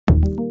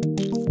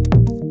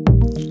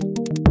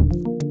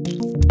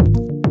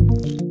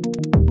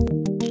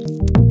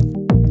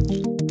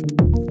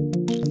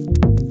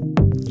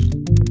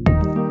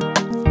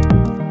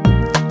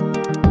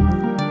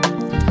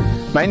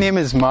My name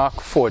is Mark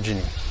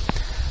Forgini.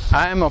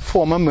 I am a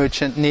former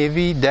Merchant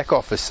Navy deck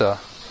officer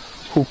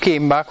who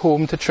came back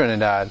home to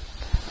Trinidad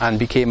and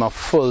became a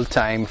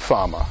full-time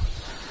farmer.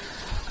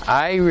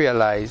 I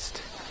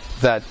realized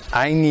that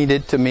I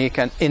needed to make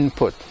an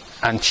input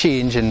and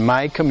change in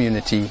my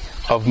community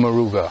of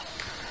Moruga.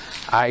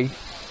 I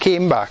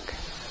came back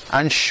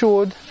and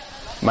showed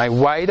my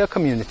wider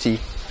community,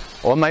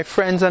 all my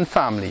friends and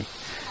family,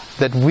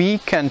 that we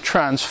can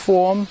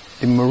transform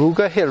the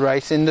Moruga hill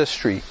rice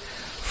industry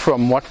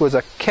from what was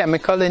a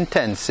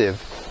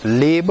chemical-intensive,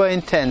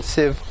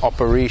 labor-intensive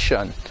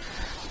operation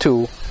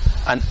to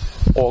an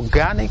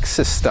organic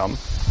system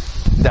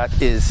that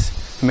is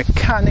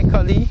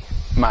mechanically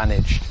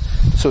managed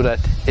so that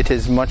it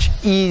is much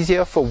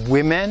easier for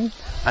women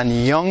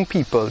and young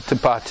people to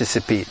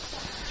participate.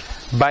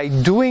 By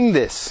doing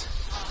this,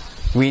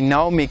 we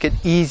now make it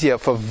easier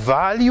for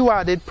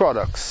value-added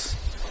products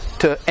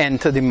to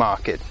enter the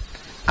market,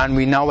 and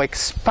we now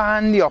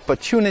expand the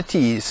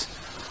opportunities,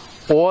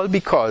 all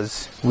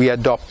because we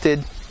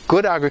adopted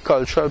good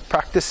agricultural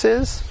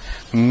practices,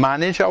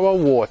 manage our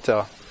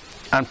water,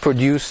 and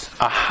produce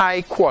a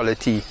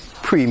high-quality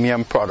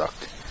premium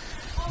product.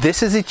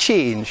 This is a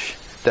change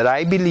that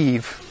I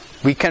believe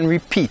we can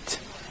repeat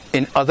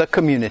in other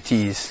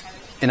communities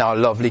in our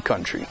lovely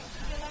country.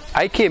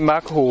 I came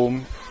back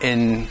home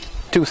in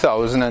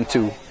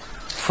 2002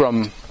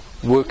 from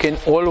working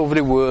all over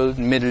the world,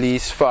 Middle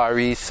East, Far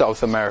East,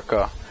 South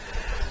America.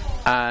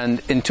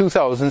 And in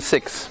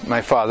 2006,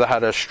 my father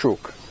had a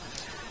stroke.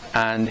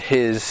 And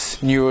his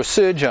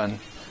neurosurgeon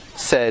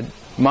said,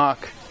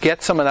 "Mark,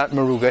 get some of that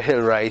Moruga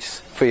hill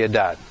rice for your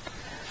dad."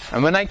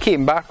 And when I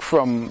came back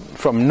from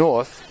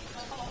north,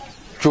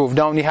 drove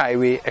down the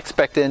highway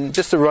expecting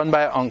just to run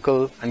by an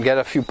uncle and get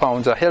a few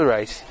pounds of hill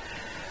rice,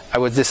 I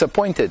was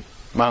disappointed.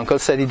 My uncle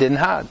said he didn't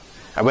have.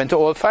 I went to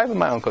all 5 of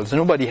my uncles,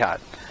 nobody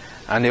had.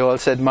 And they all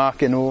said,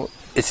 "Mark, you know,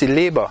 it's a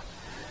labor.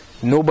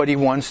 Nobody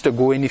wants to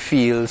go in the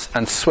fields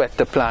and sweat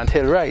to plant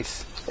hill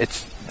rice.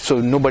 So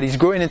nobody's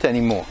growing it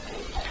anymore."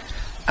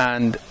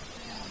 And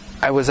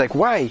I was like,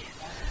 why?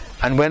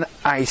 And when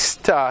I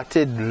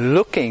started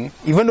looking,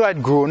 even though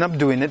I'd grown up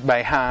doing it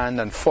by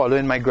hand and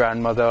following my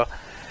grandmother,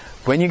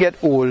 when you get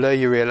older,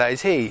 you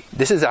realize, hey,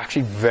 this is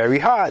actually very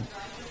hard.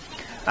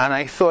 And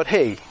I thought,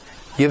 hey,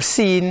 you've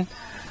seen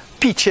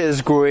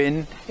peaches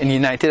growing in the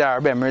United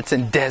Arab Emirates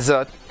in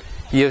desert.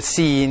 You've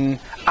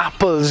seen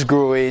apples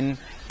growing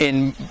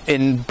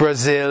in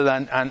Brazil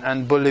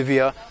and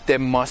Bolivia. There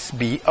must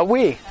be a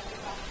way.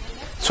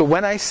 So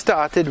when I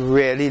started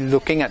really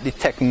looking at the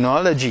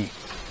technology,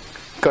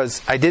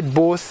 because I did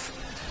both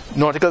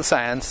nautical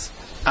science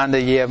and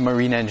a year of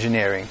marine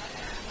engineering,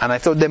 and I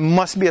thought there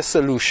must be a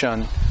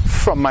solution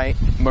from my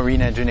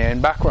marine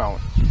engineering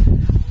background.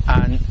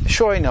 And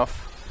sure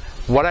enough,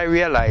 what I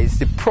realized,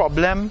 the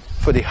problem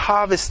for the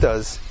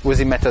harvesters was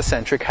the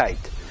metacentric height.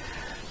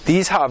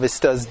 These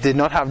harvesters did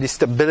not have the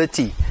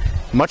stability.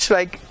 Much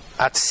like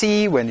at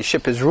sea when the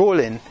ship is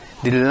rolling,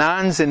 the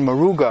lands in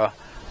Moruga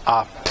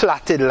are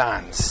platted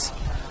lands.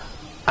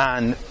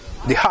 And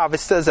the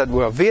harvesters that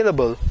were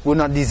available were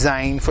not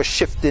designed for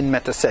shifting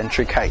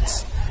metacentric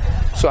heights.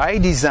 So I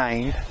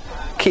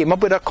came up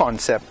with a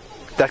concept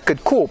that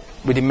could cope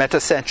with the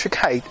metacentric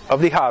height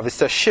of the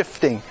harvester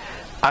shifting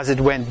as it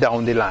went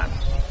down the land.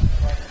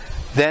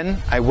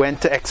 Then I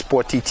went to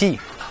Export TT.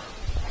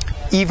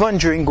 Even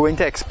during going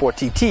to Export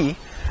TT,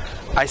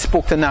 I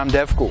spoke to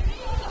NAMDEVCO.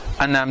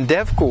 And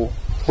NAMDEVCO,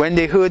 when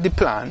they heard the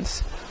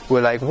plans,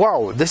 were like,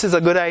 wow, this is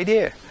a good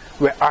idea.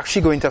 We're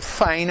actually going to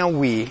find a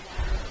way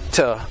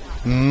to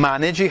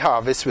manage the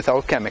harvest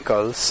without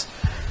chemicals,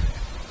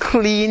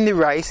 clean the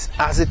rice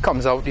as it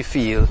comes out the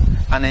field,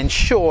 and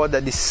ensure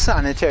that the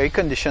sanitary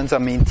conditions are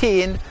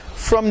maintained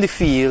from the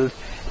field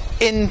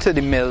into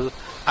the mill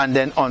and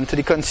then on to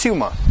the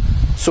consumer.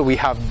 So we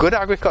have good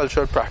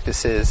agricultural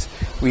practices,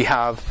 we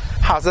have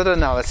hazard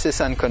analysis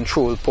and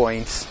control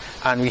points,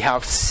 and we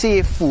have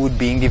safe food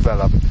being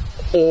developed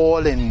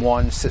all in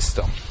one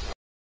system.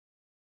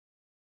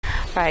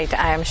 Right,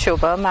 I am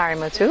Shobha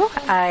Marimutu.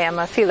 I am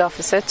a field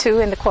officer too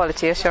in the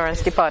Quality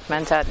Assurance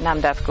Department at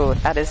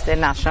NAMDEVCO, that is the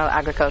National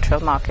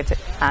Agricultural Market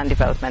and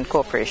Development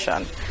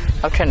Corporation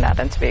of Trinidad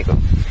and Tobago.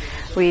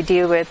 We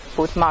deal with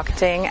both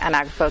marketing and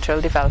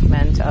agricultural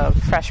development of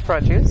fresh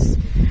produce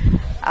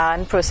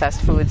and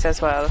processed foods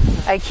as well.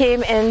 I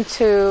came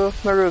into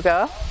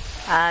Moruga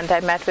and I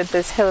met with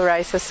this Hill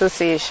Rice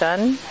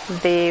Association.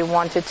 They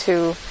wanted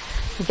to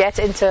get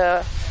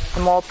into a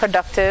more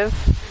productive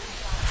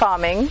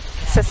farming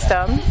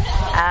system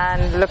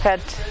and look at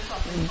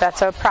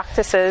better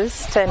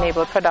practices to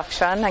enable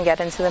production and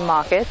get into the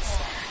markets,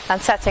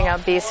 and setting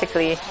up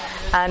basically.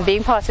 And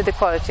being part of the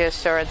Quality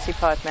Assurance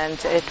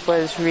Department, it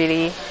was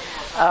really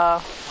a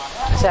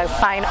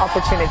fine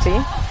opportunity.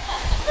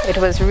 It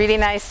was really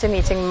nice to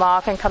meeting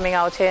Mark and coming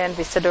out here in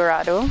Vista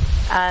Dorado,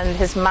 and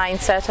his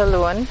mindset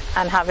alone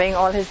and having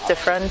all his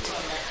different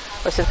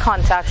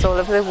contacts all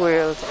over the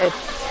world.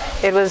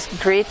 It was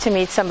great to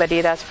meet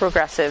somebody that's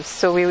progressive.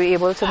 So we were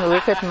able to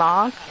work with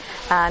Mark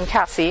and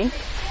Cassie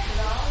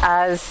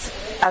as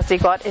as they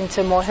got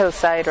into more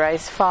hillside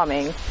rice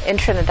farming. In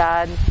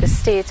Trinidad, the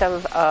state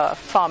of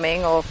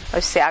farming, or I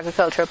should say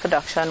agricultural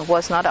production,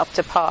 was not up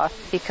to par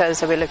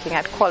because we're looking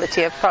at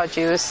quality of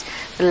produce,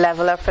 the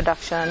level of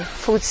production,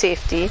 food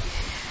safety,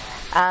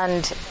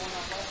 and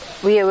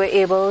we were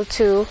able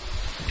to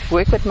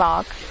work with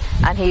Mark,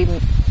 and he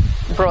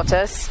brought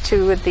us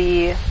to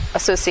the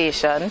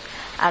association,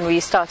 and we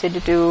started to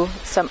do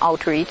some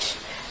outreach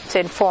to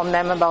inform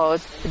them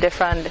about the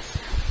different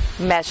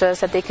measures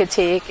that they could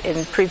take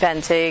in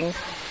preventing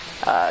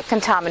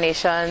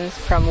contamination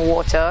from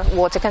water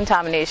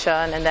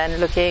contamination, and then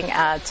looking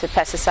at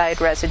pesticide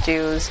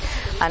residues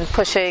and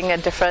pushing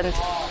at different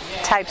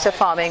types of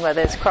farming,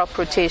 whether it's crop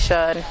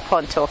rotation,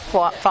 contour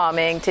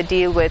farming, to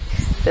deal with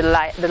the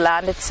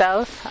land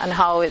itself and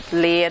how it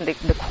lay and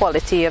the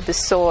quality of the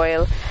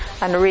soil,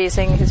 and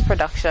raising his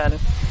production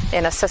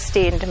in a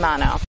sustained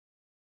manner.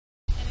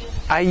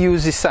 I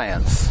use the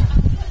science,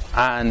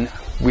 and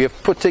we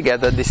have put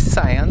together the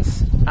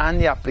science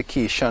and the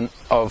application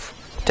of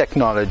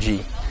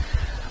technology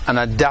and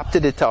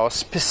adapted it to our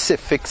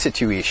specific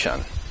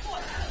situation.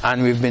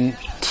 And we've been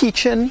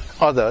teaching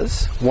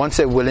others, once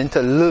they're willing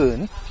to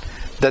learn,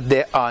 that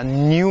there are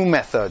new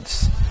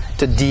methods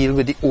to deal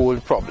with the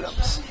old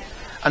problems.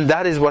 And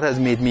that is what has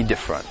made me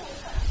different,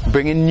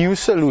 bringing new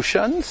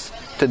solutions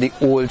to the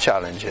old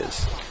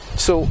challenges.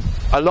 So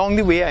along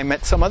the way I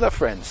met some other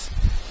friends,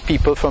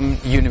 people from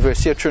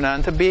University of Trinidad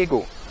and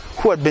Tobago,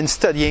 who had been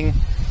studying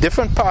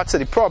different parts of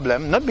the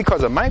problem, not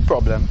because of my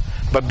problem,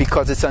 but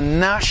because it's a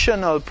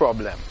national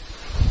problem.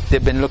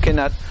 They've been looking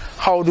at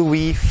how do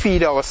we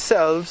feed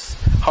ourselves,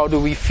 how do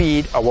we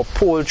feed our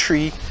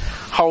poultry,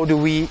 how do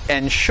we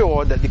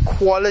ensure that the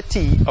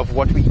quality of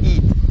what we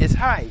eat is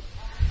high.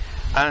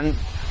 And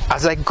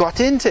as I got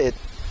into it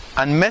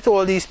and met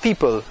all these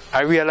people,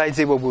 I realized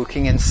they were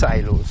working in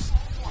silos.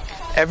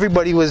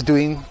 Everybody was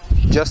doing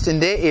just in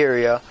their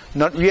area,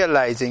 not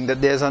realizing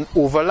that there's an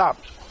overlap.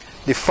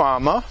 The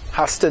farmer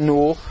has to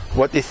know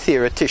what the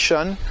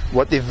theoretician,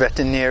 what the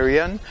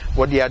veterinarian,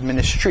 what the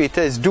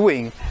administrator is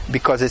doing,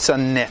 because it's a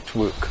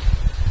network.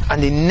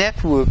 And the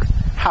network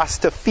has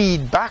to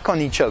feed back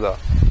on each other.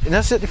 It's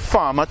not just the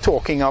farmer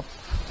talking up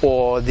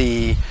or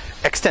the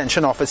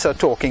extension officer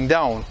talking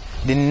down.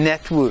 The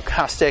network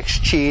has to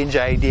exchange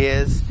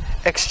ideas,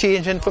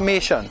 exchange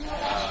information.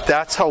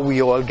 That's how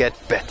we all get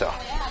better.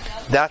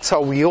 That's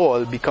how we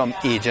all become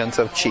agents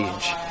of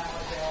change.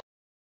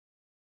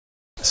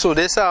 So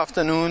this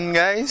afternoon,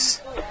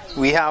 guys,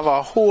 we have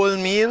a whole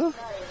meal,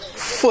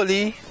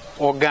 fully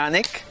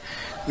organic.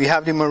 We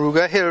have the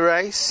Moruga hill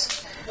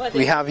rice,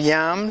 we have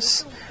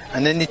yams,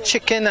 and then the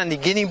chicken and the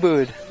guinea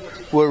bird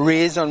were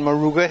raised on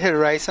Moruga hill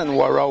rice and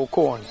warao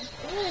corn.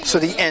 So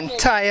the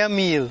entire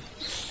meal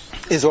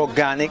is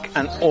organic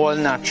and all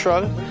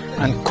natural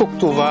and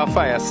cooked over a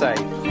fireside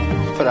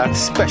for that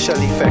special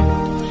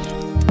effect.